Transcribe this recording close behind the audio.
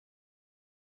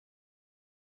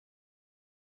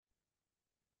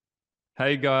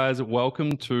Hey guys,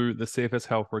 welcome to the CFS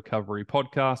Health Recovery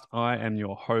Podcast. I am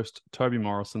your host, Toby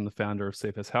Morrison, the founder of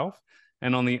CFS Health.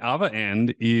 And on the other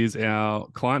end is our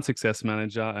client success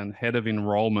manager and head of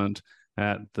enrollment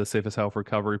at the CFS Health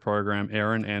Recovery Program,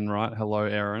 Erin Enright. Hello,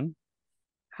 Erin.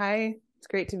 Hi, it's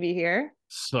great to be here.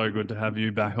 So good to have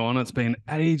you back on. It's been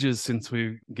ages since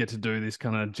we get to do this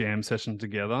kind of jam session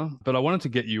together, but I wanted to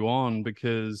get you on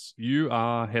because you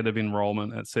are head of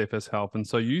enrollment at CFS Health. And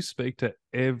so you speak to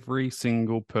every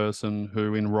single person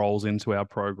who enrolls into our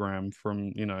program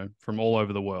from all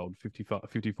over the world,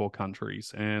 54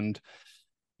 countries. And,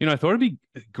 I thought it'd be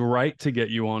great to get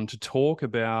you on to talk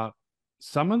about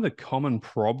some of the common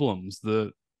problems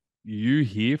that you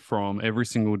hear from every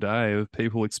single day of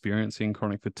people experiencing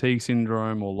chronic fatigue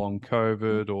syndrome or long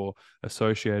COVID or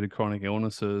associated chronic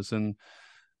illnesses and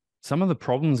some of the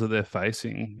problems that they're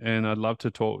facing. And I'd love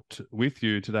to talk with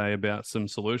you today about some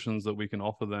solutions that we can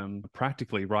offer them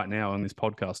practically right now in this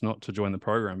podcast, not to join the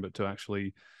program, but to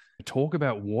actually talk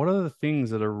about what are the things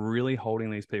that are really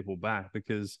holding these people back,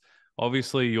 because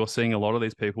obviously you're seeing a lot of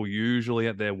these people usually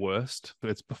at their worst.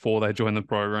 It's before they join the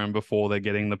program, before they're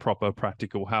getting the proper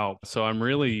practical help. So I'm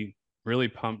really, really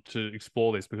pumped to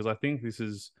explore this because I think this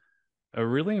is a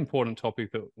really important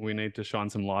topic that we need to shine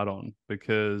some light on,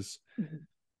 because Mhm.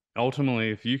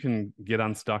 ultimately, if you can get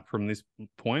unstuck from this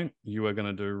point, you are going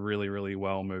to do really, really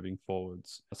well moving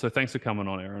forwards. So thanks for coming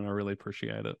on, Erin. I really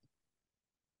appreciate it.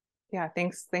 Yeah,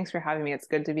 thanks for having me. It's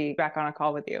good to be back on a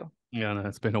call with you. Yeah, no,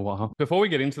 it's been a while. Before we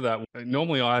get into that,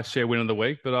 normally I share win of the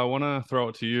week, but I want to throw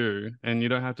it to you, and you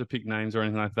don't have to pick names or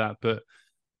anything like that. But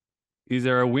is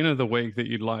there a win of the week that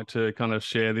you'd like to kind of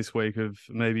share this week of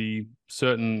maybe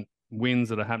certain wins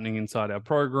that are happening inside our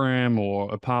program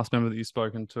or a past member that you've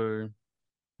spoken to?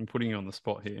 I'm putting you on the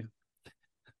spot here.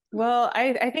 Well,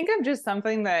 I think of just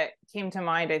something that came to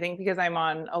mind. I think because I'm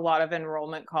on a lot of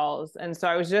enrollment calls. And so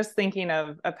I was just thinking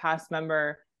of a past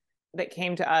member that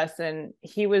came to us, and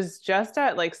he was just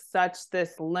at like such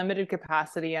this limited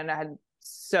capacity and had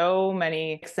so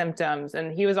many symptoms.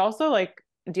 And he was also like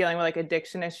dealing with like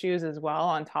addiction issues as well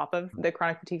on top of the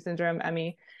chronic fatigue syndrome,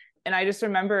 ME. And I just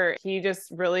remember he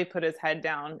just really put his head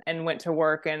down and went to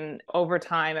work. And over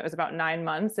time, it was about 9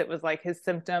 months, it was like his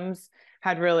symptoms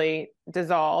had really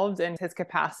dissolved and his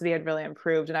capacity had really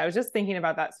improved. And I was just thinking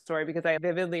about that story because I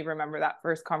vividly remember that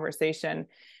first conversation.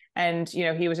 And,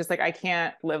 he was just like, I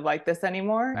can't live like this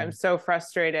anymore. I'm so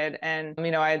frustrated. And,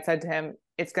 I had said to him,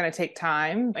 it's going to take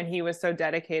time. And he was so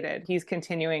dedicated. He's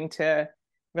continuing to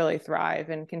really thrive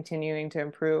and continuing to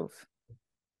improve,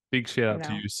 Big shout you out to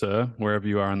know. you, sir, wherever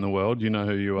you are in the world. You know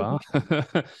who you are.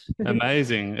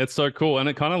 Amazing. It's so cool. And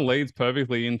it kind of leads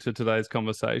perfectly into today's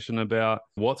conversation about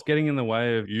what's getting in the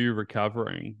way of you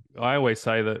recovering. I always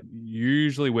say that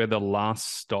usually we're the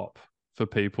last stop for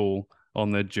people on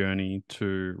their journey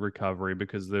to recovery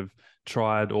because they've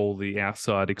tried all the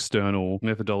outside external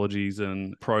methodologies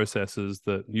and processes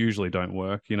that usually don't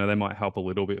work. They might help a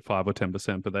little bit, 5 or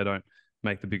 10%, but they don't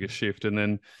make the biggest shift. And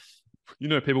then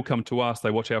people come to us,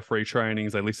 they watch our free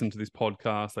trainings, they listen to this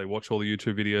podcast, they watch all the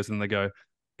YouTube videos, and they go,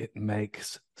 it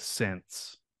makes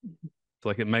sense.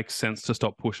 Like, it makes sense to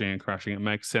stop pushing and crashing. It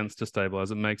makes sense to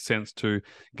stabilize. It makes sense to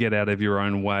get out of your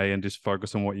own way and just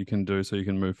focus on what you can do so you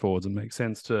can move forwards. It makes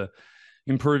sense to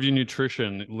improve your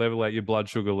nutrition, level out your blood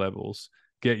sugar levels,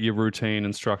 get your routine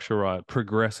and structure right,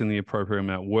 progress in the appropriate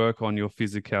amount, work on your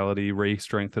physicality,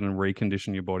 re-strengthen and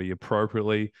recondition your body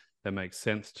appropriately. That makes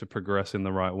sense to progress in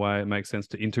the right way. It makes sense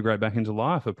to integrate back into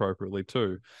life appropriately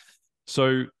too.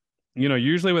 So,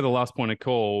 usually we're the last point of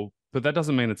call, but that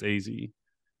doesn't mean it's easy.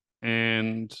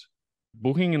 And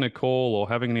booking in a call or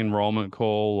having an enrollment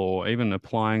call or even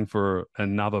applying for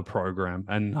another program,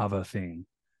 another thing,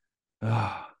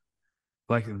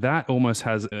 like that almost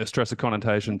has a stressor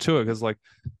connotation to it because, like,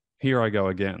 here I go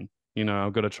again.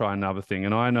 I've got to try another thing.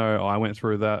 And I know I went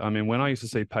through that. I mean, when I used to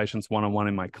see patients one-on-one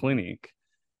in my clinic,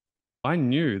 I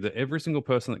knew that every single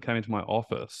person that came into my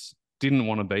office didn't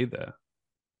want to be there.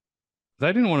 They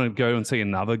didn't want to go and see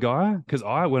another guy because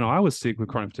when I was sick with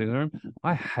chronic fatigue syndrome,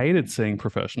 I hated seeing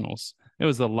professionals. It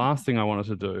was the last thing I wanted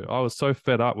to do. I was so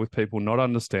fed up with people not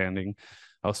understanding.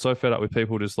 I was so fed up with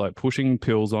people just like pushing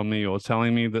pills on me or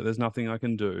telling me that there's nothing I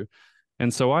can do.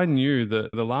 And so I knew that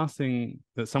the last thing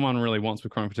that someone really wants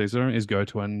with chronic fatigue syndrome is go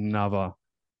to another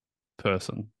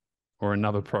person or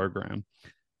another program.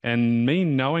 And me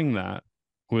knowing that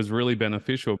was really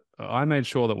beneficial. I made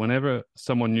sure that whenever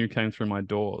someone new came through my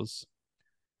doors,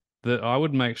 that I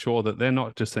would make sure that they're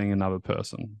not just seeing another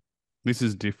person. This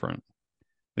is different.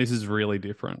 This is really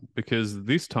different because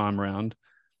this time around,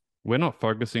 we're not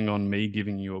focusing on me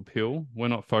giving you a pill. We're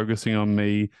not focusing on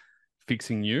me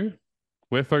fixing you.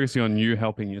 We're focusing on you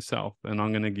helping yourself, and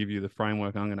I'm going to give you the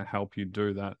framework. I'm going to help you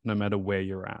do that no matter where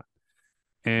you're at.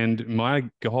 And my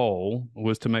goal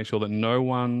was to make sure that no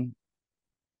one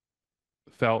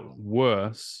felt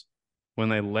worse when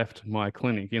they left my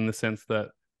clinic, in the sense that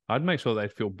I'd make sure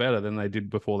they'd feel better than they did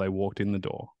before they walked in the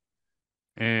door.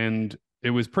 And it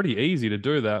was pretty easy to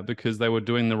do that because they were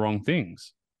doing the wrong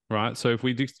things, right? So if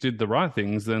we just did the right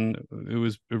things, then it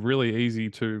was really easy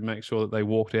to make sure that they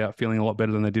walked out feeling a lot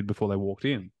better than they did before they walked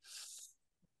in.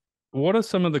 What are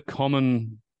some of the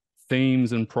common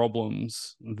themes and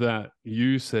problems that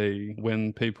you see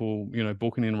when people,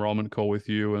 book an enrollment call with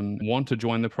you and want to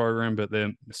join the program, but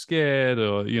they're scared,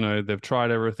 or, they've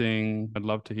tried everything? I'd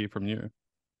love to hear from you.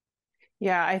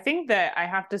 Yeah, I think that I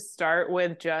have to start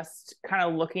with just kind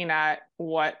of looking at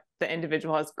what the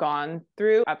individual has gone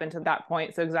through up until that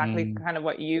point. So exactly kind of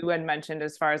what you had mentioned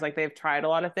as far as like they've tried a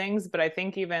lot of things, but I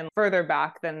think even further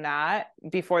back than that,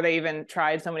 before they even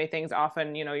tried so many things,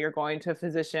 often, you're going to a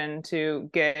physician to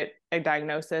get a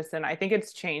diagnosis. And I think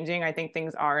it's changing. I think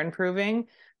things are improving.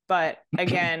 But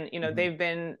again, they've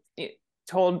been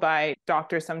told by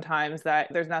doctors sometimes that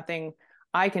there's nothing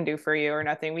I can do for you or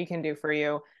nothing we can do for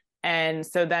you. And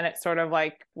so then it's sort of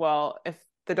like, well, if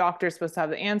the doctor's supposed to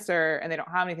have the answer and they don't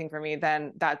have anything for me,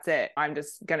 then that's it. I'm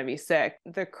just going to be sick.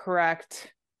 The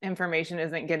correct information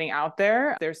isn't getting out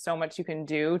there. There's so much you can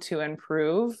do to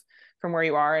improve from where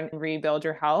you are and rebuild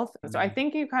your health. So I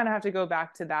think you kind of have to go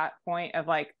back to that point of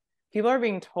like, people are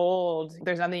being told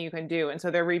there's nothing you can do. And so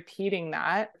they're repeating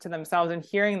that to themselves and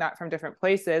hearing that from different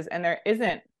places. And there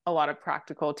isn't a lot of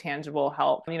practical, tangible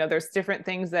help. There's different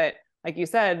things that, like you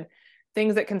said,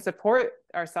 things that can support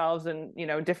ourselves and,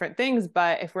 different things.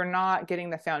 But if we're not getting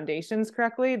the foundations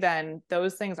correctly, then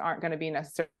those things aren't going to be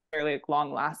necessarily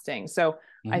long lasting. So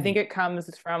I think it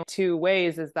comes from two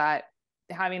ways, is that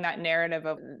having that narrative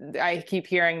of, I keep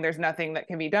hearing there's nothing that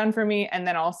can be done for me. And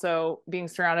then also being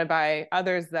surrounded by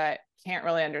others that can't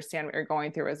really understand what you're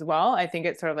going through as well. I think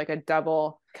it's sort of like a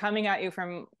double coming at you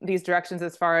from these directions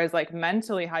as far as like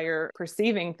mentally how you're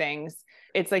perceiving things.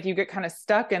 It's like you get kind of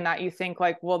stuck in that. You think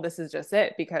like, well, this is just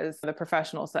it because the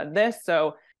professional said this.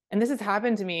 So, and this has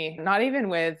happened to me, not even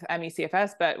with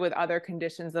ME/CFS, but with other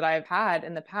conditions that I've had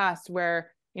in the past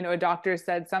where, a doctor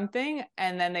said something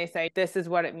and then they say, this is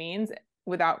what it means,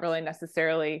 without really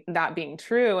necessarily that being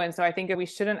true. And so I think we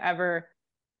shouldn't ever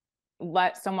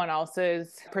let someone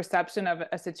else's perception of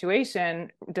a situation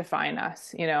define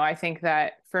us. I think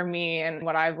that for me and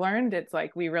what I've learned, it's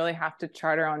like we really have to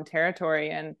chart our own territory.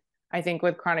 And I think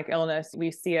with chronic illness, we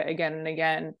see it again and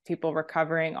again, people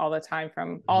recovering all the time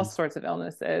from all sorts of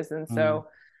illnesses. And so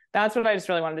that's what I just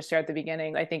really wanted to share at the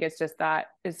beginning. I think it's just that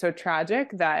it's so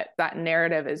tragic that that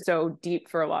narrative is so deep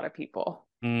for a lot of people.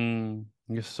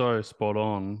 You're so spot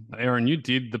on. Erin, you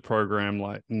did the program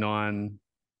like 9-10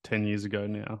 years ago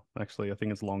now. Actually, I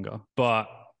think it's longer. But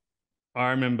I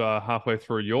remember halfway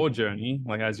through your journey,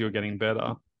 like as you were getting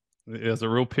better, it was a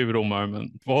real pivotal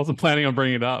moment. I wasn't planning on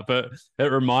bringing it up, but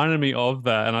it reminded me of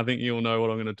that. And I think you'll know what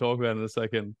I'm going to talk about in a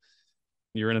second.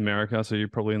 You're in America, so you're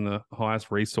probably in the highest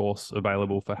resource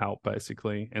available for help,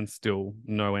 basically, and still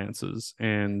no answers.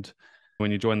 And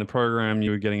when you joined the program,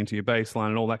 you were getting into your baseline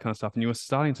and all that kind of stuff, and you were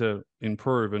starting to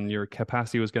improve, and your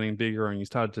capacity was getting bigger, and you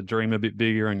started to dream a bit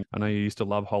bigger. And I know you used to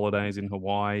love holidays in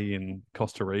Hawaii and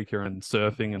Costa Rica and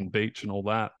surfing and beach and all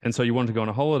that. And so you wanted to go on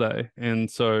a holiday. And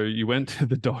so you went to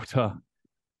the doctor,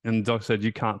 and the doctor said,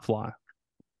 you can't fly.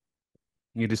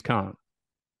 You just can't.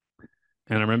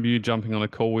 And I remember you jumping on a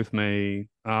call with me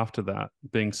after that,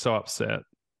 being so upset,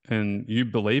 and you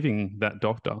believing that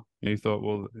doctor. You thought,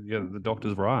 well, yeah, the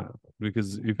doctor's right,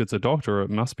 because if it's a doctor, it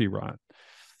must be right.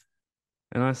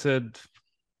 And I said,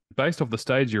 based off the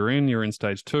stage you're in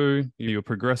stage 2, you're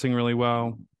progressing really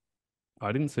well.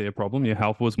 I didn't see a problem. Your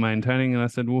health was maintaining. And I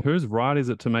said, well, whose right is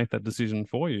it to make that decision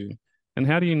for you? And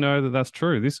how do you know that that's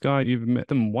true? This guy, you've met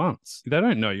them once. They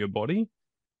don't know your body.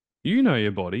 You know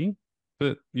your body,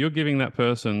 but you're giving that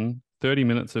person 30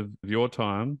 minutes of your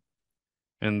time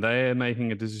and they're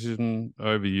making a decision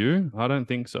over you. I don't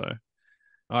think so.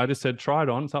 I just said, try it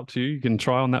on. It's up to you. You can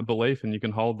try on that belief and you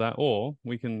can hold that, or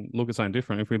we can look at something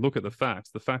different. If we look at the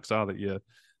facts are that you're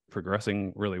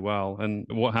progressing really well. And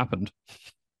what happened?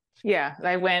 Yeah,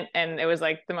 I went and it was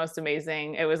like the most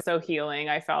amazing. It was so healing.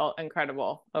 I felt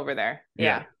incredible over there.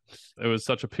 Yeah. It was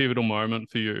such a pivotal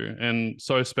moment for you and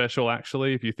so special,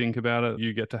 actually. If you think about it,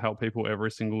 you get to help people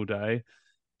every single day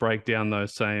break down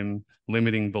those same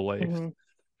limiting beliefs.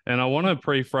 And I want to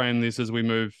pre-frame this as we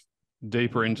move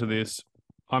deeper into this.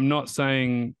 I'm not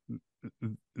saying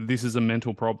this is a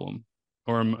mental problem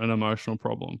or an emotional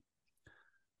problem,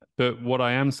 But what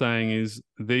I am saying is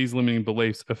these limiting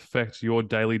beliefs affect your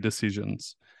daily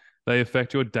decisions. They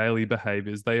affect your daily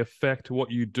behaviors. They affect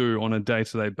what you do on a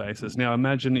day-to-day basis. Now,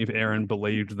 imagine if Erin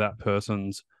believed that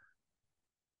person's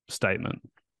statement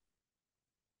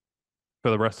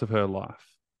for the rest of her life.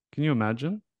 Can you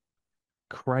imagine?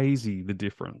 Crazy the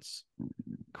difference.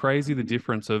 Crazy the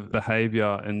difference of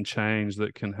behavior and change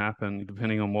that can happen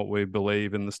depending on what we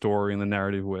believe in the story and the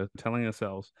narrative we're telling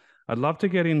ourselves. I'd love to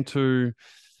get into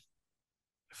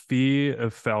fear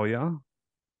of failure.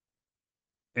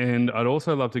 And I'd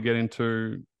also love to get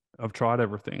into, I've tried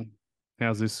everything.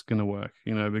 How's this going to work?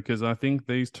 You know, because I think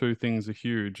these two things are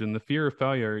huge. And the fear of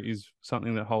failure is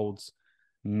something that holds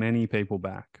many people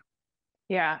back.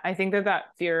 Yeah, I think that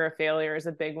fear of failure is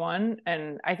a big one.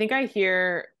 And I think I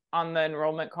hear on the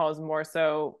enrollment calls more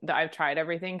so that I've tried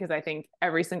everything, because I think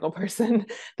every single person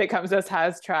that comes to us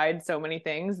has tried so many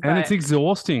things. And it's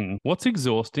exhausting. What's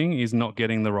exhausting is not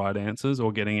getting the right answers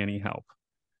or getting any help.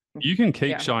 You can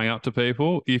keep showing up to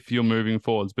people if you're moving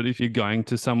forwards, but if you're going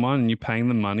to someone and you're paying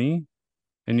them money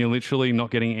and you're literally not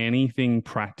getting anything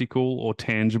practical or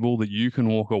tangible that you can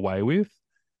walk away with,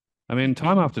 I mean,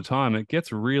 time after time, it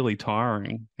gets really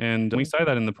tiring. And we say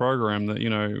that in the program that, you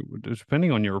know,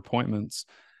 depending on your appointments,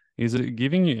 is it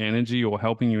giving you energy or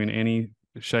helping you in any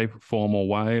shape, form, or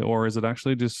way? Or is it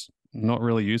actually just not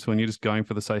really useful and you're just going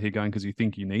for the sake of going because you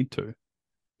think you need to?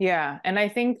 Yeah. And I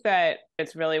think that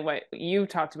it's really what you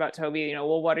talked about, Toby, you know,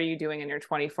 well, what are you doing in your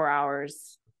 24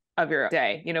 hours of your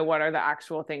day? You know, what are the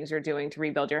actual things you're doing to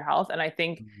rebuild your health? And I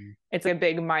think it's a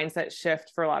big mindset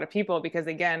shift for a lot of people, because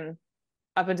again,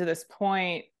 up until this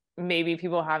point, maybe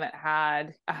people haven't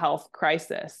had a health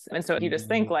crisis. And so you just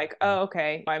think like, oh,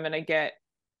 okay, I'm going to get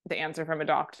the answer from a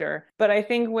doctor. But I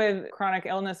think with chronic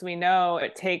illness, we know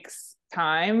it takes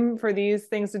time for these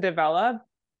things to develop.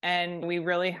 And we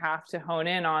really have to hone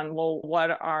in on, well,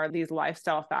 what are these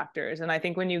lifestyle factors? And I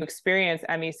think when you experience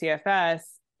ME/CFS,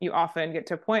 you often get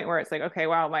to a point where it's like, okay,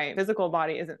 wow, my physical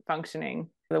body isn't functioning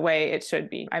the way it should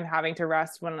be. I'm having to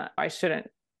rest when I shouldn't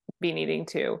be needing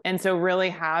to. And so really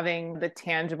having the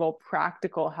tangible,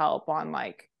 practical help on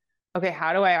like, okay,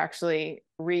 how do I actually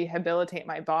rehabilitate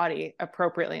my body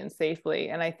appropriately and safely?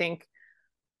 And I think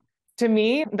to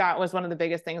me, that was one of the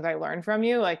biggest things I learned from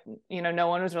you. Like, you know, no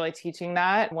one was really teaching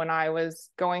that when I was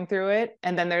going through it.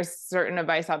 And then there's certain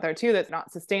advice out there too that's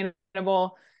not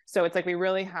sustainable. So it's like we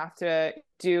really have to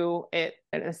do it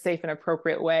in a safe and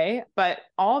appropriate way. But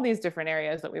all these different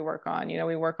areas that we work on, you know,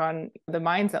 we work on the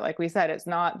mindset. Like we said, it's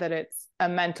not that it's a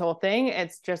mental thing.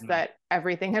 It's just that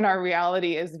everything in our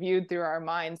reality is viewed through our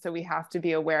mind. So we have to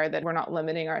be aware that we're not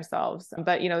limiting ourselves.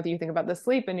 But, you know, you think about the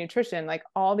sleep and nutrition, like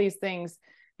all these things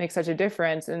make such a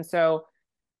difference. And so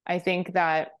I think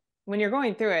that when you're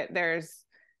going through it, there's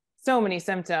so many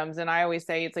symptoms. And I always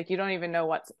say, it's like, you don't even know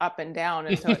what's up and down.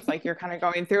 And so it's like, you're kind of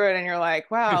going through it and you're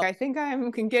like, wow, I think I'm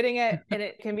getting it. And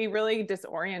it can be really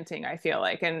disorienting, I feel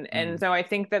like. And so I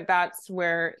think that that's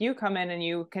where you come in, and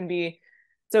you can be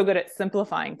so good at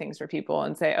simplifying things for people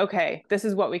and say, okay, this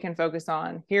is what we can focus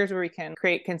on. Here's where we can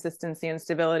create consistency and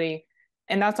stability.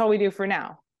 And that's all we do for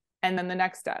now. And then the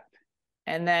next step.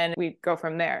 And then we go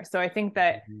from there. So I think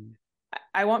that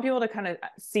I want people to kind of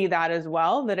see that as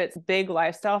well, that it's big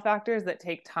lifestyle factors that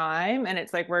take time. And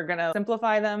it's like, we're going to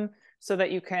simplify them so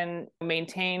that you can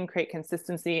maintain, create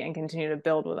consistency, and continue to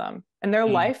build with them. And they're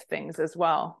life things as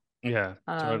well. Yeah,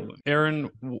 totally. Erin,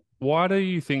 why do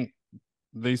you think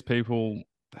these people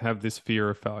have this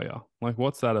fear of failure? Like,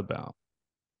 what's that about?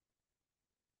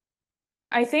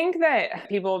 I think that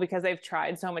people, because they've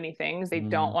tried so many things, they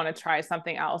don't want to try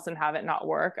something else and have it not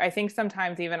work. I think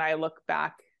sometimes even I look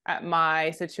back at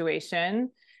my situation,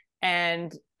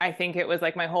 and I think it was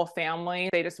like my whole family,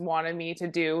 they just wanted me to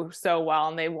do so well,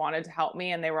 and they wanted to help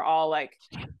me. And they were all like,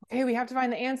 okay, we have to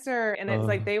find the answer. And it's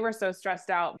like, they were so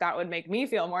stressed out, that would make me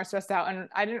feel more stressed out. And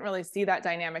I didn't really see that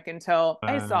dynamic until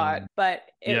I saw it, but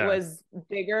it was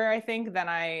bigger, I think, than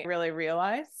I really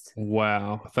realized.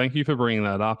 Wow. Thank you for bringing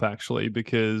that up, actually,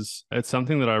 because it's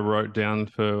something that I wrote down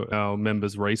for our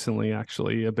members recently,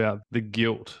 actually, about the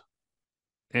guilt.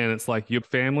 And it's like your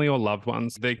family or loved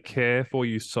ones, they care for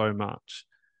you so much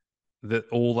that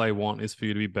all they want is for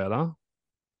you to be better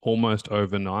almost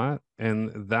overnight.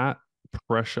 And that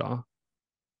pressure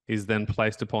is then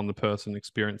placed upon the person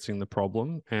experiencing the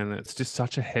problem. And it's just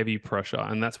such a heavy pressure.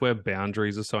 And that's where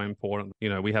boundaries are so important. You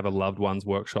know, we have a loved ones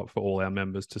workshop for all our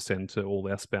members to send to all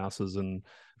their spouses and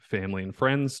family and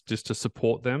friends, just to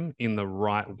support them in the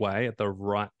right way at the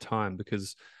right time,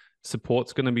 because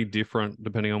support's going to be different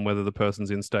depending on whether the person's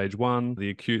in stage 1,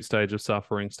 the acute stage of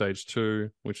suffering, stage 2,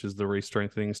 which is the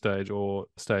re-strengthening stage, or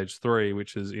stage 3,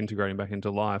 which is integrating back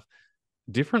into life.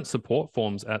 different support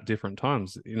forms at different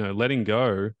times. Letting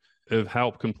go of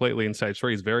help completely in stage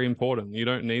 3 is very important. You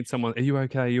don't need someone, are you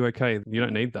okay? Are you okay? You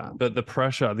don't need that. But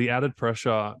the added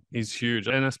pressure is huge.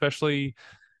 And especially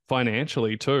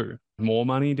financially too. More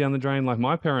money down the drain. Like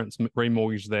my parents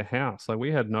remortgaged their house. Like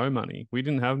we had no money. We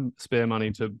didn't have spare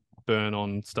money to burn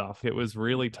on stuff. It was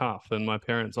really tough. And my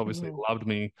parents obviously loved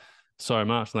me so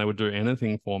much, and they would do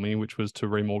anything for me, which was to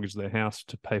remortgage their house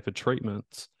to pay for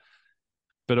treatments.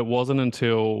 But it wasn't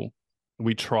until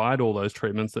we tried all those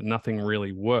treatments that nothing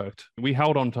really worked. We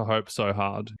held on to hope so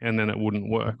hard, and then it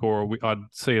wouldn't work, or I'd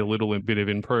see a little bit of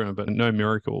improvement, but no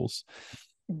miracles.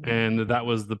 And that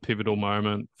was the pivotal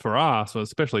moment for us,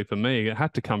 especially for me. It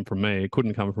had to come from me. It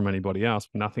couldn't come from anybody else.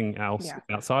 Nothing else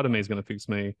outside of me is going to fix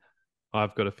me.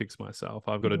 I've got to fix myself.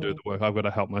 I've got to do the work. I've got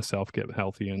to help myself get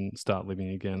healthy and start living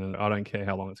again. And I don't care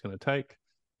how long it's going to take.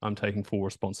 I'm taking full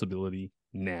responsibility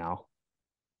now.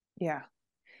 Yeah.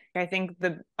 I think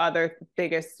one of the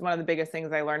biggest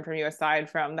things I learned from you, aside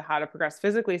from the how to progress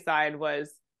physically side,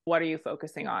 was what are you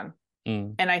focusing on?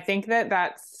 And I think that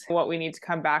that's what we need to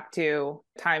come back to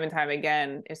time and time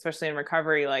again, especially in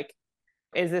recovery. Like,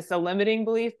 is this a limiting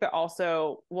belief? But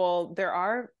also, well, there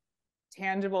are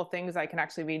tangible things I can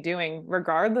actually be doing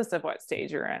regardless of what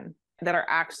stage you're in that are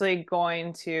actually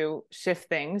going to shift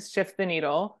the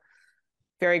needle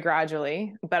very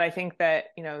gradually. But I think that,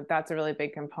 that's a really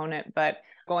big component. But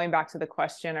going back to the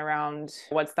question around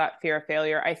what's that fear of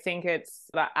failure, I think it's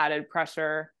that added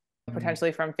pressure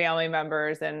potentially from family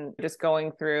members and just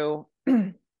going through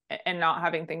and not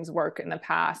having things work in the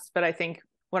past. But I think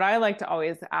what I like to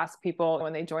always ask people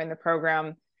when they join the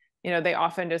program, they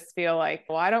often just feel like,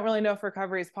 well, I don't really know if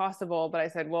recovery is possible. But I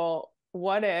said, well,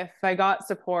 what if I got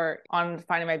support on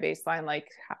finding my baseline, like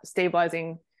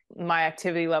stabilizing my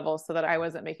activity levels so that I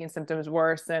wasn't making symptoms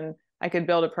worse and I could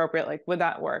build appropriate, like, would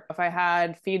that work? If I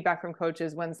had feedback from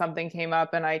coaches when something came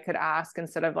up and I could ask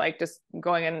instead of like just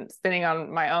going and spinning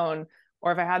on my own,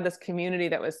 or if I had this community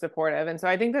that was supportive. And so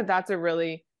I think that that's a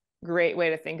really great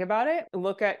way to think about it.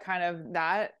 Look at kind of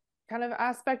that kind of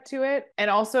aspect to it.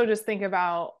 And also just think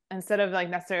about, instead of like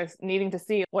necessarily needing to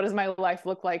see what does my life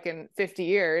look like in 50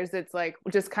 years, it's like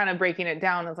just kind of breaking it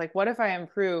down. It's like, what if I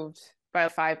improved by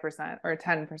 5% or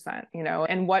 10%,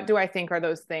 and what do I think are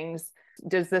those things?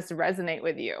 Does this resonate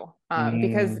with you?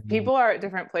 Because people are at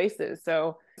different places.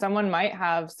 So someone might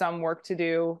have some work to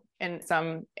do in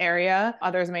some area,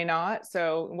 others may not.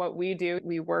 So what we do,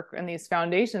 we work in these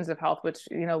foundations of health, which,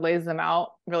 lays them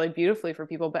out really beautifully for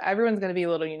people, but everyone's going to be a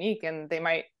little unique and they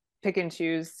might pick and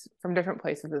choose from different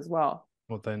places as well.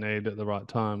 What they need at the right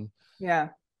time. Yeah.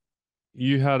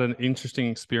 You had an interesting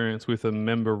experience with a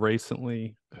member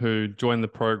recently who joined the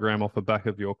program off the back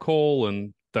of your call,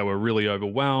 and they were really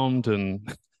overwhelmed.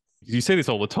 And you see this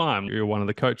all the time. You're one of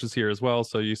the coaches here as well.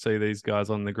 So you see these guys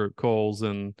on the group calls,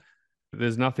 and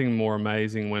there's nothing more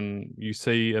amazing when you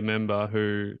see a member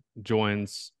who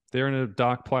joins, they're in a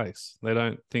dark place. They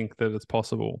don't think that it's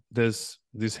possible. There's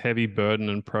this heavy burden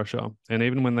and pressure. And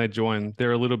even when they join,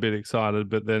 they're a little bit excited,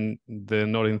 but then they're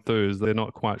not enthused. They're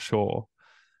not quite sure.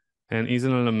 And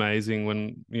isn't it amazing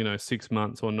when, 6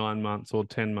 months or 9 months or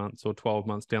 10 months or 12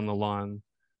 months down the line,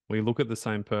 we look at the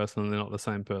same person and they're not the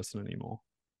same person anymore?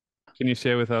 Can you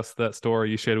share with us that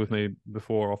story you shared with me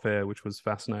before off air, which was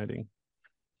fascinating?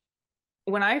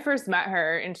 When I first met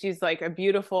her, and she's like a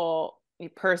beautiful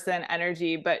person,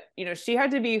 energy, but she had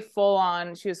to be full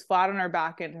on, she was flat on her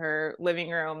back in her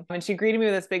living room, and she greeted me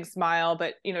with this big smile,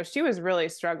 but she was really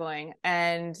struggling,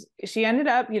 and she ended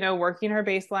up working her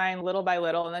baseline little by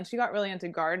little, and then she got really into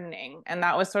gardening, and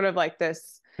that was sort of like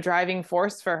this driving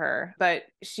force for her. But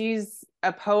she's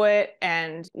a poet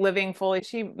and living fully.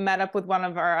 She met up with one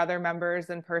of our other members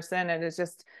in person, and it's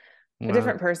just a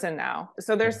different person now.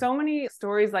 So there's so many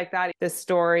stories like that. This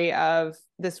story of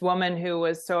this woman who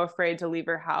was so afraid to leave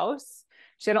her house.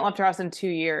 She hadn't left her house in 2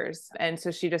 years. And so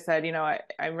she just said,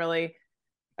 I'm really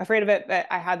afraid of it. But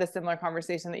I had this similar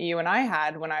conversation that you and I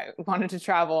had when I wanted to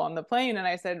travel on the plane. And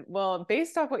I said, well,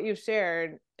 based off what you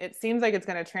shared, it seems like it's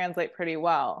going to translate pretty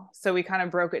well. So we kind of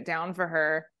broke it down for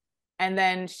her. And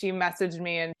then she messaged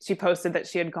me and she posted that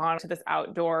she had gone to this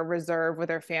outdoor reserve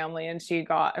with her family, and she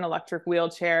got an electric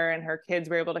wheelchair and her kids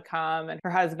were able to come, and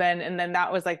her husband. And then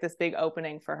that was like this big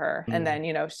opening for her. And then,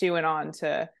 she went on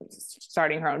to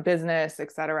starting her own business,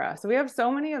 etc. So we have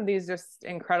so many of these just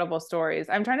incredible stories.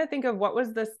 I'm trying to think of what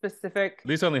was the specific.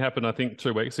 This only happened, I think,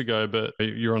 2 weeks ago, but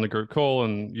you're on a group call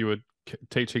and you were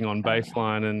teaching on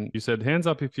baseline, and you said hands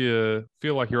up if you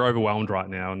feel like you're overwhelmed right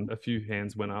now, and a few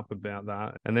hands went up about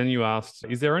that. And then you asked,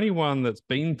 is there anyone that's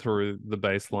been through the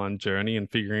baseline journey and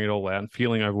figuring it all out and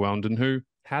feeling overwhelmed, and who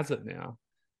has it now?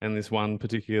 And this one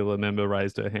particular member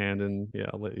raised her hand, and yeah,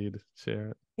 I'll let you share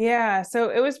it. Yeah, so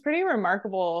it was pretty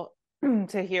remarkable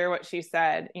to hear what she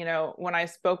said. You know, when I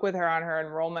spoke with her on her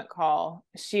enrollment call,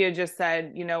 she had just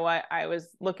said, you know what, I was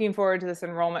looking forward to this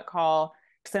enrollment call.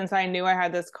 Since I knew I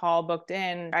had this call booked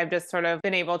in, I've just sort of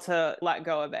been able to let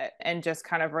go of it and just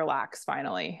kind of relax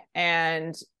finally.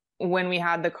 And when we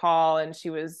had the call and she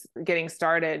was getting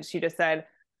started, she just said,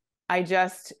 I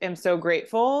just am so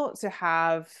grateful to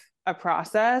have a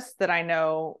process that I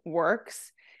know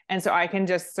works. And so I can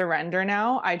just surrender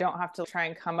now. I don't have to try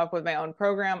and come up with my own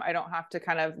program. I don't have to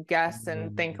kind of guess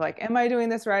and think like, am I doing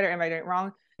this right or am I doing it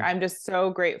wrong? I'm just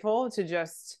so grateful to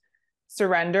just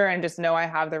surrender and just know I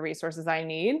have the resources I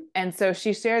need. And so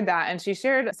she shared that, and she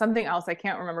shared something else. I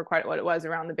can't remember quite what it was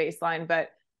around the baseline, but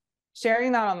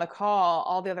sharing that on the call,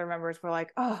 all the other members were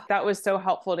like, oh, that was so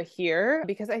helpful to hear.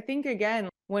 Because I think, again,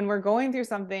 when we're going through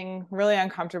something really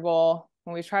uncomfortable,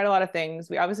 when we've tried a lot of things,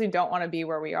 we obviously don't want to be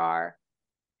where we are.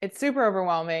 It's super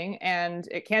overwhelming, and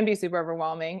it can be super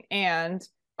overwhelming. And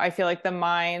I feel like the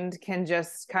mind can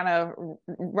just kind of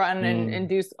run and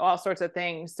do all sorts of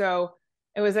things. So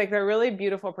it was like a really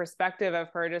beautiful perspective of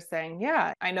her just saying,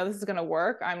 yeah, I know this is going to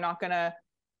work. I'm not going to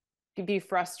be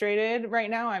frustrated right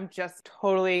now. I'm just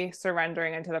totally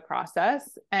surrendering into the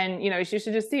process. And, you know, you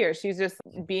should just see her. She's just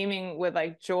beaming with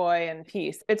like joy and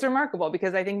peace. It's remarkable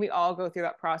because I think we all go through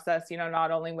that process, you know,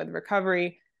 not only with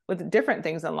recovery, with different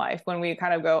things in life, when we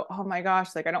kind of go, oh my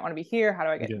gosh, like I don't want to be here. How do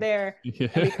I get there? And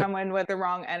we come in with the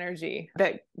wrong energy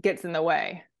that gets in the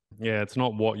way. Yeah, it's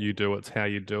not what you do, it's how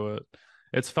you do it.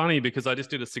 It's funny because I just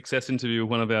did a success interview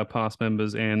with one of our past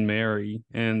members, Anne Mary,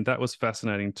 and that was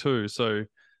fascinating too. So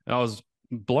I was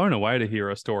blown away to hear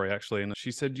her story, actually. And she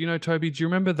said, you know, Toby, do you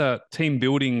remember that team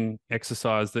building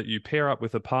exercise that you pair up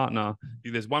with a partner?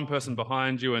 There's one person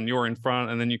behind you and you're in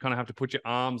front, and then you kind of have to put your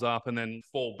arms up and then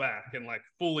fall back and like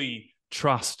fully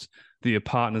trust that your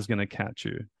partner's going to catch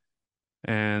you.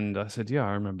 And I said, yeah,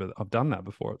 I remember. I've done that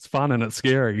before. It's fun and it's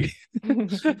scary.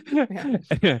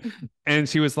 Yeah. And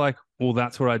she was like, well,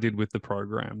 that's what I did with the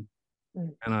program.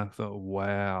 And I thought,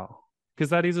 wow,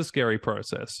 because that is a scary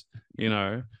process. You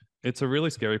know, it's a really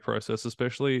scary process,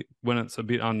 especially when it's a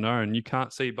bit unknown. You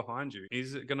can't see behind you.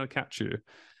 Is it going to catch you?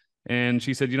 And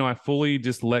she said, you know, I fully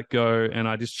just let go and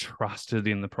I just trusted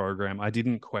in the program. I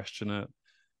didn't question it.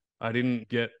 I didn't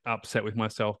get upset with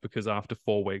myself because after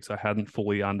 4 weeks, I hadn't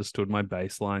fully understood my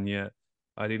baseline yet.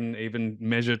 I didn't even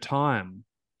measure time.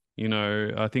 You know,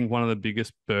 I think one of the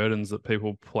biggest burdens that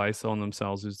people place on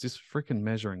themselves is just freaking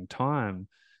measuring time.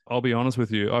 I'll be honest with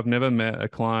you. I've never met a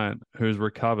client who's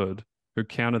recovered who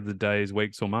counted the days,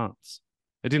 weeks, or months.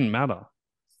 It didn't matter.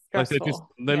 Stressful.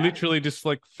 Like they literally just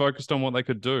like focused on what they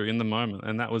could do in the moment,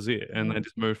 and that was it. And they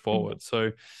just moved forward.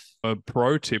 So a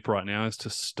pro tip right now is to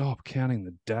stop counting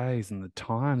the days and the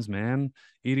times, man.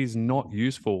 It is not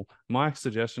useful. My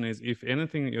suggestion is if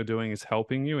anything that you're doing is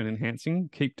helping you and enhancing,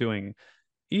 keep doing.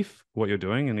 If what you're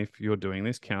doing, and if you're doing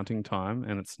this counting time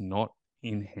and it's not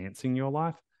enhancing your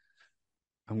life,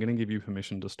 I'm going to give you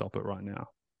permission to stop it right now.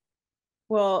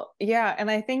 Well, yeah. And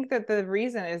I think that the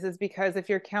reason is because if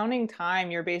you're counting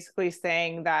time, you're basically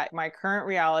saying that my current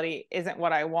reality isn't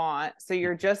what I want. So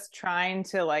you're just trying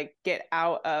to like get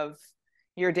out of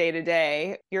your day to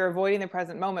day. You're avoiding the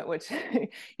present moment, which,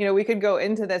 you know, we could go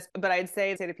into this, but I'd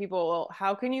say to people, well,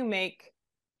 how can you make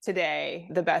today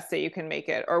the best day you can make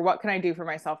it? Or what can I do for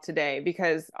myself today?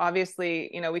 Because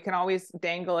obviously, you know, we can always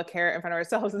dangle a carrot in front of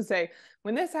ourselves and say,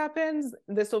 when this happens,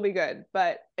 this will be good.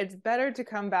 But it's better to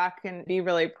come back and be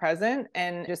really present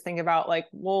and just think about like,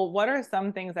 well, what are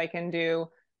some things I can do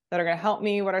that are going to help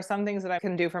me? What are some things that I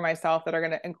can do for myself that are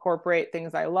going to incorporate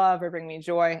things I love or bring me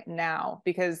joy now?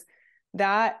 Because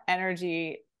that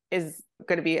energy is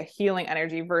going to be a healing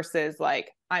energy versus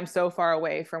like, I'm so far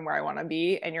away from where I want to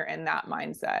be, and you're in that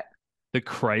mindset. The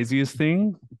craziest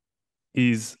thing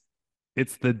is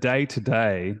it's the day to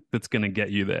day that's going to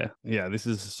get you there. Yeah, this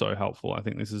is so helpful. I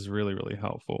think this is really, really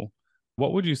helpful.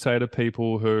 What would you say to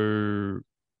people who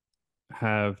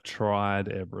have tried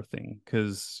everything?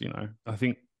 Because, you know, I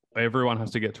think everyone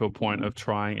has to get to a point of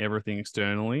trying everything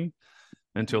externally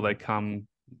until they come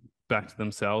back to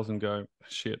themselves and go,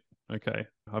 shit, okay,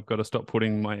 I've got to stop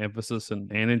putting my emphasis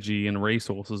and energy and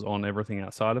resources on everything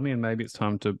outside of me. And maybe it's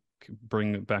time to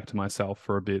bring it back to myself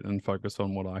for a bit and focus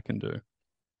on what I can do.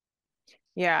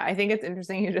 Yeah, I think it's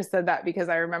interesting you just said that, because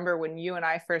I remember when you and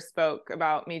I first spoke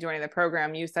about me joining the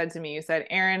program, you said to me, you said,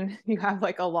 Erin, you have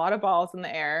like a lot of balls in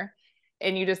the air.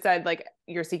 And you just said like,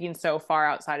 you're seeking so far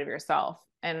outside of yourself.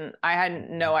 And I had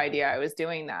no idea I was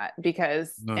doing that,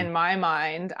 because in my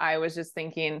mind, I was just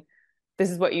thinking, this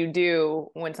is what you do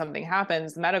when something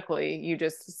happens medically. You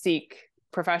just seek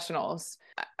professionals.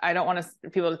 I don't want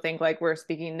people to think like we're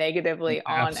speaking negatively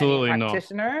on any Absolutely not.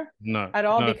 practitioner No, at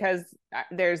all, no. because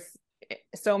there's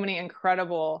so many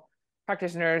incredible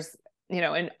practitioners,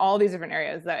 in all these different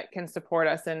areas that can support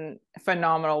us in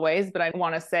phenomenal ways. But I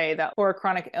want to say that for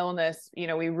chronic illness,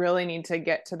 we really need to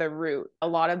get to the root. A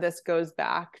lot of this goes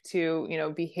back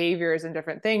to, behaviors and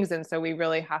different things. And so we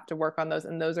really have to work on those,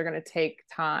 and those are going to take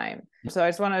time. So I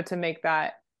just wanted to make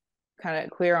that kind of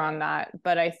clear on that.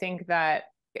 But I think that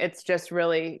it's just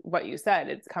really what you said.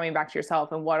 It's coming back to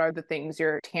yourself and what are the things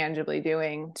you're tangibly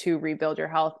doing to rebuild your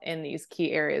health in these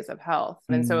key areas of health.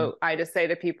 And so I just say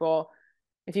to people,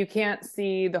 if you can't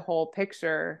see the whole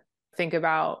picture, think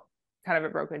about kind of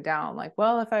it broken down. Like,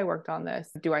 well, if I worked on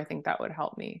this, do I think that would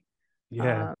help me?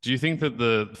 Yeah. Do you think that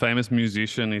the famous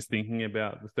musician is thinking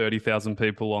about the 30,000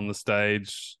 people on the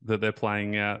stage that they're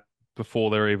playing at before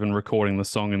they're even recording the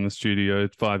song in the studio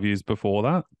 5 years before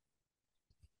that?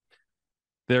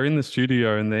 They're in the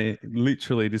studio and they're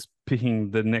literally just picking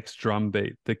the next drum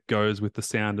beat that goes with the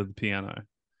sound of the piano.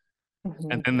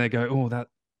 Mm-hmm. And then they go,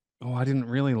 I didn't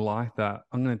really like that.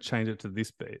 I'm going to change it to this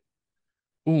beat.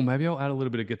 Oh, maybe I'll add a little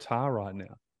bit of guitar right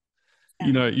now.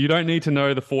 Yeah. You don't need to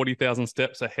know the 40,000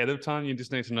 steps ahead of time. You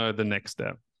just need to know the next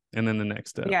step and then the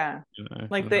next step. Yeah.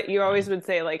 Like that you always would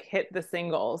say, like, hit the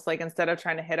singles, like instead of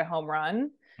trying to hit a home run.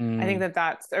 I think that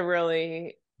that's a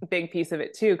really big piece of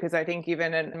it too. Cause I think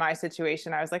even in my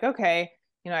situation, I was like, okay,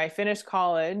 I finished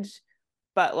college,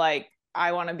 but like,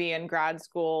 I want to be in grad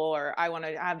school or I want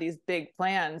to have these big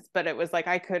plans, but it was like,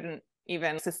 I couldn't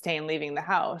even sustain leaving the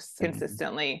house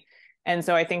consistently. And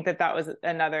so I think that that was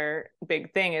another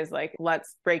big thing is like,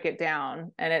 let's break it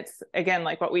down. And it's, again,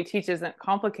 like what we teach isn't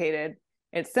complicated.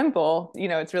 It's simple,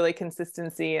 it's really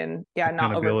consistency and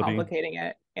not overcomplicating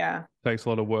it. Yeah. Takes a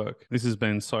lot of work. This has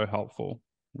been so helpful,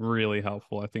 really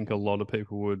helpful. I think a lot of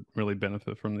people would really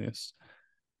benefit from this.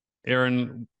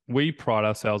 Erin, we pride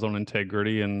ourselves on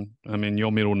integrity, and I mean,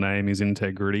 your middle name is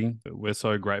Integrity. We're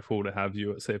so grateful to have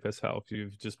you at CFS Health.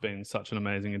 You've just been such an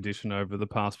amazing addition over the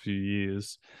past few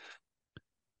years.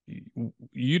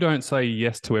 You don't say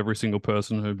yes to every single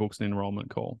person who books an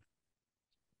enrollment call.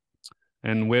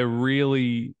 And we're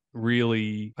really,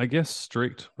 really, I guess,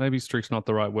 strict. Maybe strict's not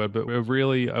the right word, but we're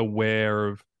really aware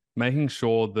of making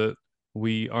sure that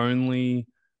we only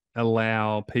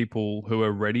allow people who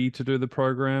are ready to do the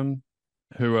program,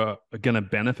 who are going to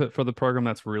benefit from the program.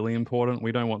 That's really important.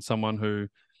 We don't want someone who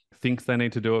thinks they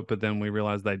need to do it, but then we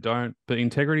realize they don't. But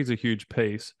integrity is a huge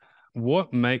piece.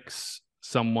 What makes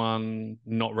someone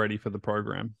not ready for the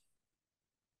program?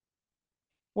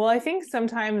 Well, I think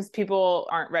sometimes people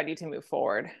aren't ready to move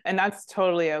forward, and that's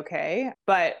totally okay.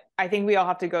 But I think we all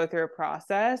have to go through a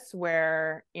process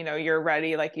where, you're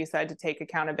ready, like you said, to take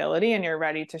accountability and you're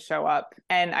ready to show up.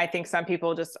 And I think some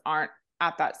people just aren't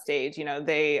at that stage.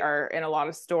 They are in a lot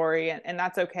of story, and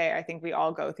that's okay. I think we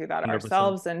all go through that 100%.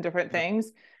 Ourselves and different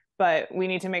things. But we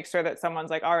need to make sure that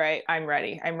someone's like, all right, I'm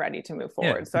ready to move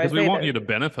forward. So because we want you to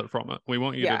benefit from it. We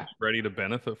want you to be ready to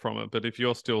benefit from it. But if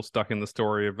you're still stuck in the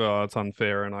story of, it's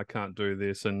unfair and I can't do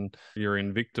this, and you're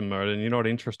in victim mode and you're not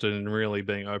interested in really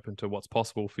being open to what's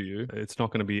possible for you, it's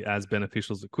not going to be as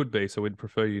beneficial as it could be. So we'd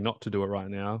prefer you not to do it right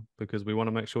now because we want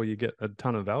to make sure you get a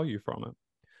ton of value from it.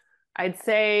 I'd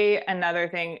say another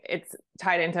thing, it's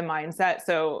tied into mindset.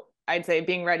 So I'd say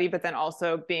being ready, but then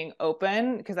also being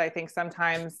open, because I think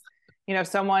sometimes,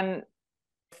 someone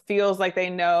feels like they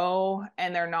know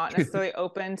and they're not necessarily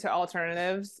open to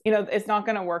alternatives, it's not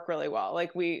going to work really well.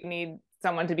 Like we need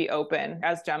someone to be open,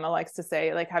 as Gemma likes to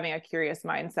say, like having a curious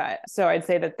mindset. So I'd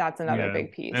say that that's another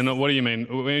big piece. And what do you mean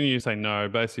when you say no?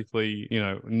 Basically,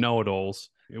 know-it-alls.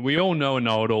 We all know a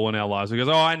know-it-all in our lives because,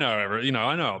 I know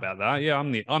I know about that. Yeah,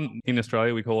 I'm in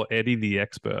Australia, we call Eddie the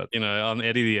expert. I'm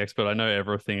Eddie the expert. I know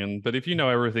everything. But if you know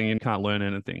everything, you can't learn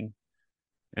anything.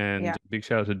 And big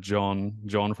shout out to John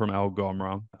from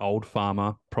Algomra, old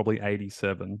farmer, probably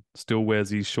 87, still wears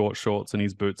his short shorts and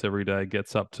his boots every day,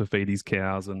 gets up to feed his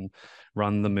cows and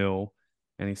run the mill.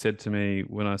 And he said to me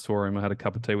when I saw him, I had a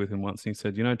cup of tea with him once, and he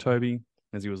said, Toby,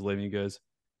 as he was leaving, he goes,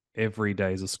 every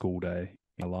day is a school day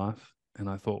in my life. And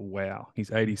I thought, wow,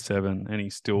 he's 87 and he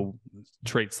still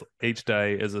treats each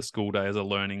day as a school day, as a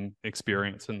learning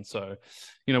experience. And so,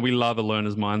 we love a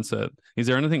learner's mindset. Is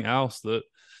there anything else that,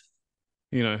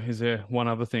 is there one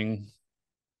other thing?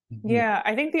 Yeah,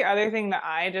 I think the other thing that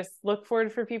I just look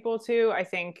forward for people to, I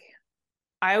think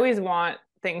I always want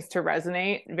things to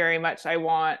resonate very much. I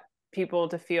want people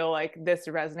to feel like this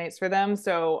resonates for them.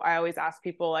 So I always ask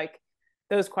people like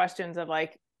those questions of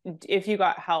like, if you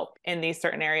got help in these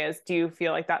certain areas, do you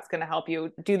feel like that's going to help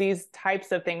you? Do these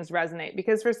types of things resonate?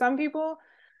 Because for some people,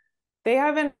 they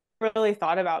haven't really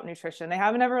thought about nutrition. They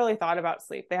haven't ever really thought about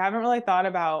sleep. They haven't really thought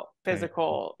about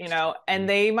physical, and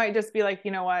they might just be like,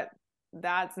 you know what,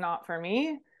 that's not for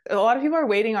me. A lot of people are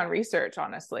waiting on research,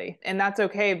 honestly, and that's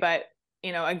okay. But,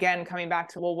 again, coming back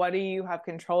to, well, what do you have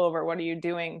control over? What are you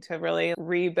doing to really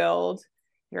rebuild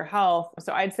your health?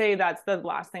 So I'd say that's the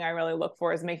last thing I really look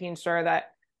for, is making sure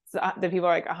that the people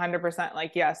are like 100%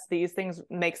 like, yes, these things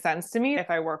make sense to me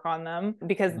if I work on them,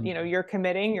 because, you're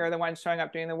committing, you're the one showing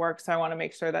up doing the work. So I want to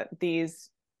make sure that these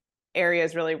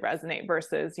areas really resonate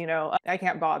versus, I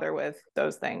can't bother with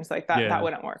those things like that. Yeah. That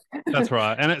wouldn't work. That's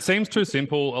right. And it seems too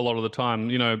simple a lot of the time.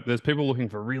 There's people looking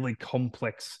for really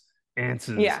complex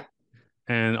answers. Yeah.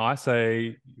 And I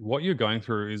say what you're going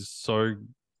through is so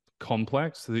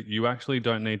complex that you actually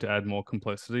don't need to add more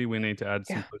complexity. We need to add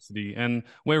simplicity. And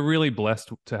we're really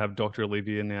blessed to have Dr.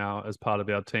 Olivia now as part of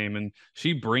our team. And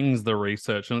she brings the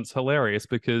research, and it's hilarious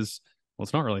because, well,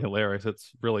 it's not really hilarious.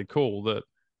 It's really cool that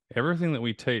everything that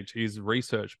we teach is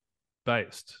research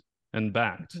based and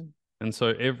backed. Mm-hmm. And so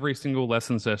every single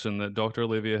lesson session that Dr.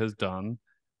 Olivia has done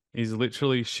is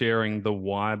literally sharing the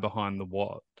why behind the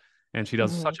what. And she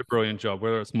does such a brilliant job,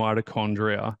 whether it's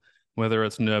mitochondria, whether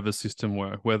it's nervous system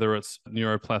work, whether it's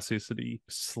neuroplasticity,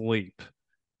 sleep,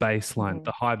 baseline,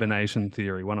 the hibernation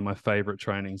theory, one of my favorite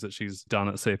trainings that she's done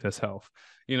at CFS Health.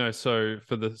 So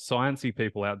for the sciencey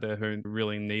people out there who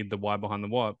really need the why behind the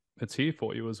what, it's here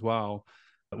for you as well.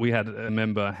 We had a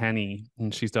member, Hanny,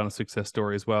 and she's done a success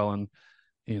story as well. And,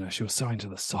 she was so into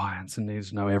the science and needs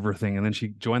to know everything. And then she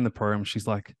joined the program. She's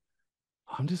like,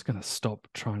 I'm just going to stop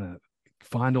trying to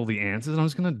find all the answers. I'm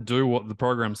just going to do what the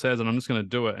program says, and I'm just going to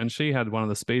do it. And she had one of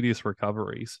the speediest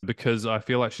recoveries because I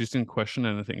feel like she just didn't question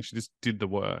anything. She just did the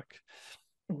work.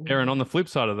 Erin, on the flip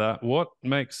side of that, what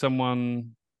makes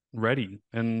someone ready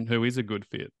and who is a good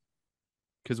fit?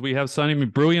 Because we have so many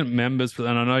brilliant members, and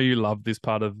I know you love this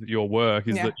part of your work,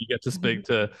 is that you get to speak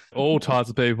to all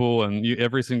types of people, and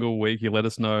every single week you let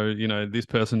us know, this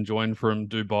person joined from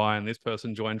Dubai, and this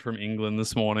person joined from England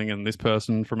this morning, and this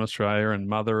person from Australia, and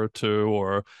mother of two,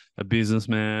 or a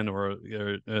businessman, or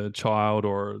a child,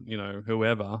 or,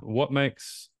 whoever. What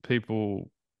makes people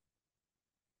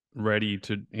ready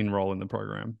to enroll in the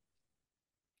program?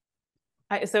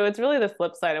 So it's really the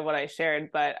flip side of what I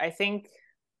shared, but I think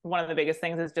one of the biggest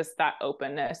things is just that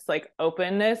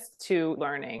openness to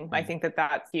learning. I think that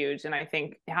that's huge. And I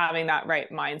think having that right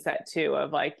mindset too,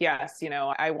 of like, yes,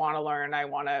 I want to learn, I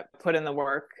want to put in the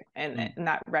work, and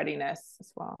that readiness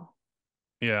as well.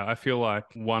 Yeah, I feel like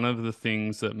one of the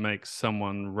things that makes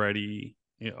someone ready,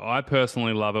 I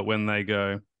personally love it when they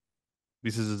go,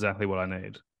 this is exactly what I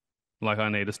need. Like, I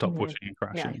need to stop pushing and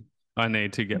crashing. Yeah. I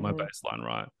need to get my baseline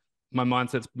right. My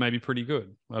mindset's maybe pretty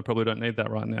good. I probably don't need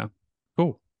that right now.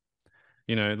 Cool.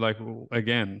 Like,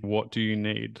 again, what do you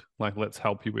need? Like, let's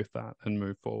help you with that and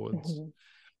move forwards.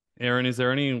 Erin, is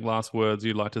there any last words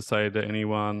you'd like to say to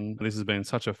anyone? This has been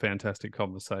such a fantastic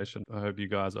conversation. I hope you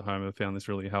guys at home have found this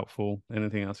really helpful.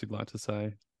 Anything else you'd like to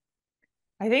say?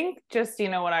 I think just,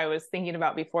 what I was thinking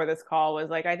about before this call was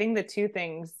like, I think the two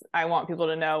things I want people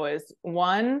to know is,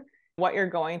 one, what you're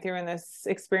going through in this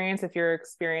experience. If you're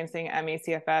experiencing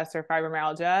ME/CFS or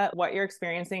fibromyalgia, what you're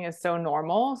experiencing is so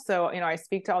normal. So, I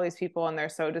speak to all these people and they're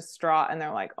so distraught and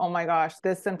they're like, oh my gosh,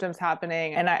 this symptom's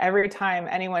happening. And every time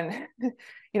anyone,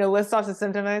 lists off the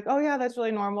symptom, I'm like, oh yeah, that's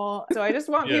really normal. So I just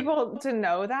want people to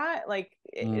know that, like,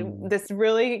 this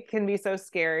really can be so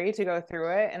scary to go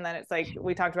through it. And then it's like,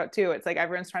 we talked about too, it's like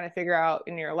everyone's trying to figure out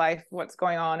in your life what's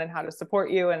going on and how to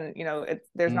support you. And,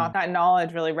 there's not that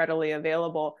knowledge really readily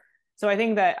available. So I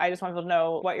think that I just want people to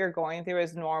know what you're going through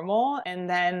is normal. And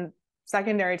then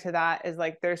secondary to that is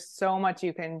like, there's so much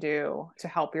you can do to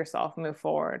help yourself move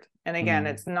forward. And again,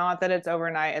 it's not that it's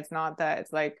overnight. It's not that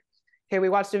it's like, okay, we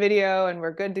watched a video and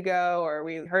we're good to go, or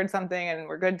we heard something and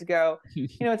we're good to go.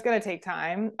 It's going to take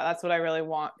time. That's what I really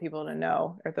want people to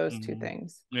know, are those two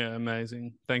things. Yeah,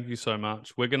 amazing. Thank you so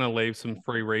much. We're going to leave some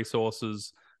free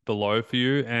resources below for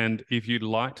you. And if you'd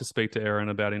like to speak to Erin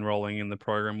about enrolling in the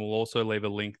program, we'll also leave a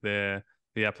link there,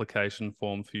 the application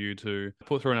form for you to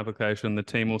put through an application. The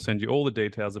team will send you all the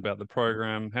details about the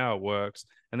program, how it works,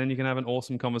 and then you can have an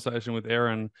awesome conversation with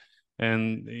Erin.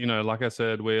 And, like I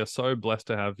said, we are so blessed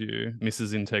to have you,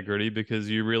 Mrs. Integrity, because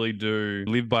you really do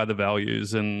live by the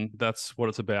values, and that's what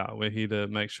it's about. We're here to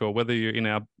make sure, whether you're in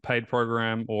our paid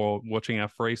program or watching our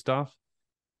free stuff,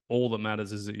 all that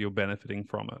matters is that you're benefiting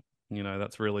from it.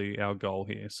 That's really our goal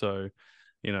here. So,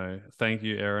 thank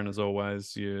you, Erin, as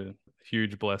always. You're a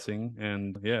huge blessing.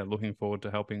 And yeah, looking forward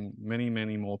to helping many,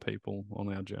 many more people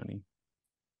on our journey.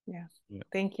 Yeah.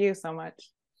 Thank you so much.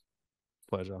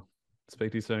 Pleasure.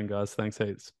 Speak to you soon, guys. Thanks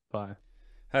heaps. Bye.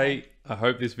 Hey, I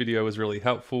hope this video was really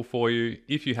helpful for you.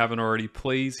 If you haven't already,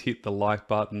 please hit the like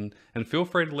button and feel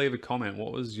free to leave a comment.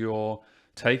 What was your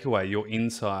takeaway, your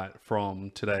insight from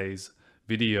today's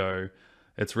video?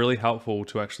 It's really helpful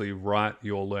to actually write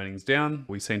your learnings down.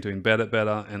 We seem to embed it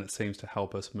better and it seems to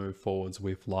help us move forwards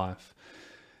with life.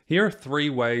 Here are 3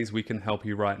 ways we can help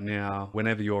you right now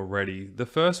whenever you're ready. The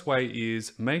first way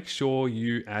is make sure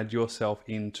you add yourself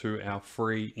into our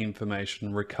free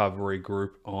information recovery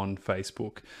group on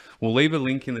Facebook. We'll leave a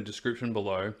link in the description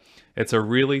below. It's a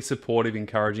really supportive,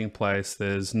 encouraging place.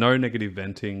 There's no negative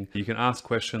venting. You can ask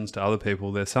questions to other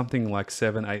people. There's something like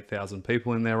 8,000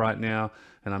 people in there right now.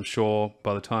 And I'm sure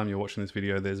by the time you're watching this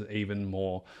video, there's even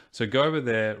more. So go over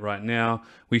there right now.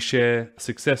 We share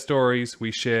success stories.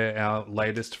 We share our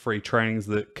latest free trainings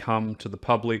that come to the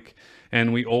public.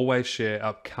 And we always share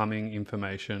upcoming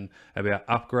information about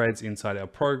upgrades inside our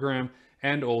program.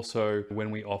 And also when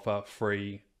we offer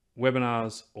free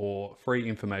webinars or free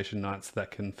information nights that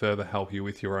can further help you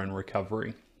with your own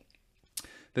recovery.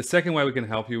 The second way we can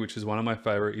help you, which is one of my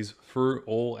favorite, is through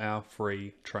all our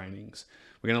free trainings.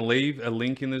 We're going to leave a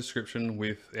link in the description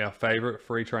with our favorite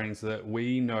free trainings that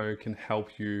we know can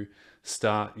help you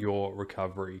start your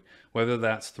recovery. Whether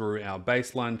that's through our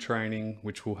baseline training,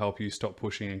 which will help you stop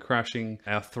pushing and crashing,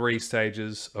 our 3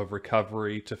 stages of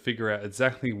recovery to figure out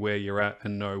exactly where you're at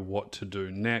and know what to do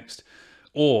next.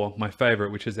 Or my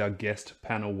favorite, which is our guest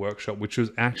panel workshop, which was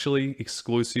actually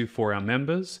exclusive for our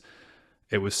members.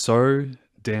 It was so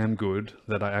damn good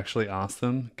that I actually asked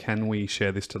them, can we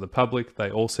share this to the public?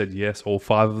 They all said yes, all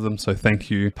 5 of them. So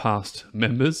thank you, past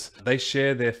members. They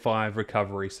share their 5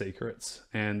 recovery secrets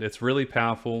and it's really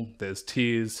powerful. There's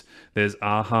tears, there's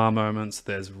aha moments,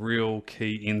 there's real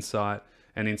key insight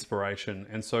and inspiration.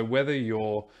 And so whether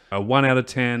you're a 1 out of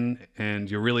 10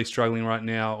 and you're really struggling right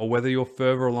now, or whether you're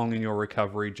further along in your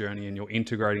recovery journey and you're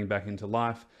integrating back into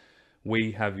life,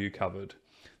 we have you covered.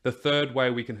 The third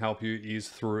way we can help you is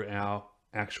through our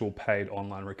actual paid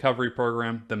online recovery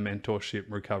program, the Mentorship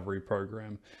Recovery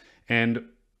Program. And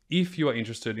if you are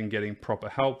interested in getting proper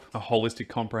help, a holistic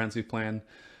comprehensive plan,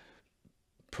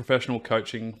 professional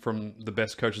coaching from the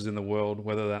best coaches in the world,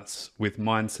 whether that's with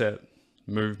mindset,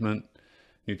 movement,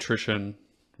 nutrition,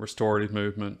 restorative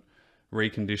movement,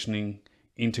 reconditioning,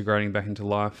 integrating back into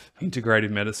life,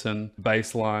 integrative medicine,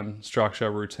 baseline,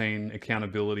 structure, routine,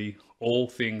 accountability, all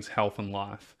things health and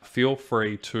life. Feel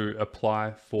free to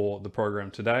apply for the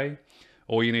program today.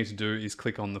 All you need to do is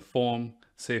click on the form,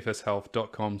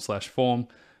 cfshealth.com/form,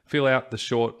 fill out the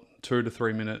short 2 to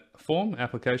 3 minute form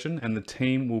application, and the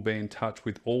team will be in touch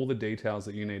with all the details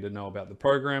that you need to know about the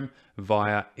program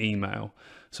via email.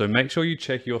 So make sure you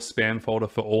check your spam folder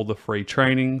for all the free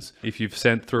trainings. If you've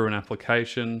sent through an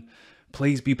application,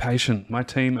 please be patient. My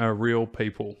team are real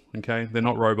people, okay? They're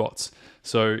not robots.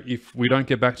 So if we don't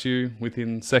get back to you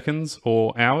within seconds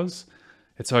or hours,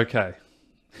 it's okay.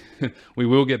 We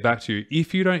will get back to you.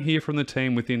 If you don't hear from the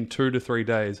team within 2 to 3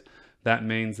 days, that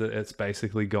means that it's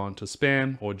basically gone to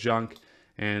spam or junk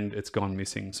and it's gone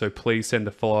missing. So please send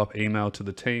a follow-up email to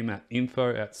the team at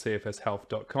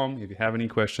info@cfshealth.com. If you have any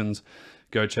questions,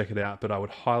 go check it out. But I would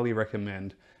highly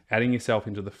recommend adding yourself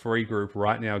into the free group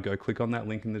right now. Go click on that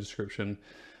link in the description.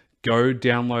 Go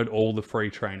download all the free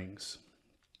trainings.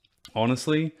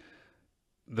 Honestly,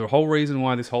 the whole reason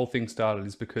why this whole thing started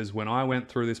is because when I went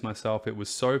through this myself, it was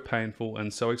so painful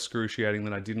and so excruciating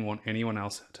that I didn't want anyone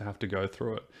else to have to go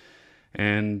through it.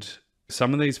 And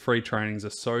some of these free trainings are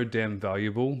so damn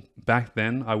valuable. Back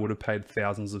then, I would have paid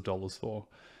thousands of dollars for.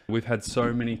 We've had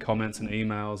so many comments and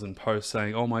emails and posts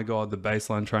saying, oh my God, the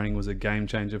baseline training was a game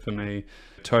changer for me.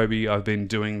 Toby, I've been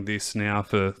doing this now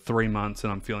for 3 months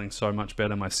and I'm feeling so much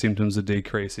better. My symptoms are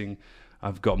decreasing.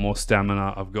 I've got more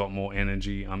stamina. I've got more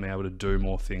energy. I'm able to do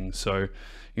more things. So,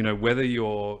 you know, whether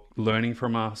you're learning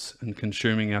from us and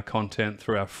consuming our content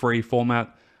through our free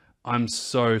format, I'm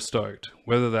so stoked.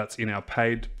 Whether that's in our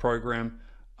paid program,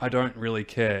 I don't really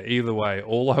care. Either way,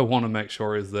 all I want to make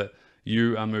sure is that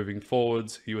you are moving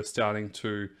forwards. You are starting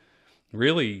to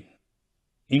really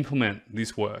implement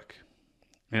this work.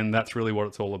 And that's really what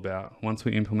it's all about. Once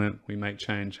we implement, we make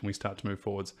change and we start to move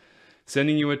forwards.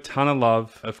 Sending you a ton of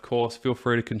love. Of course, feel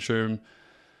free to consume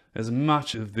as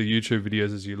much of the YouTube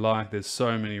videos as you like. There's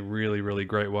so many really, really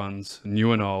great ones,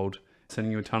 new and old.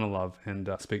 Sending you a ton of love and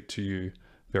speak to you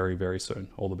very, very soon.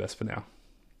 All the best for now.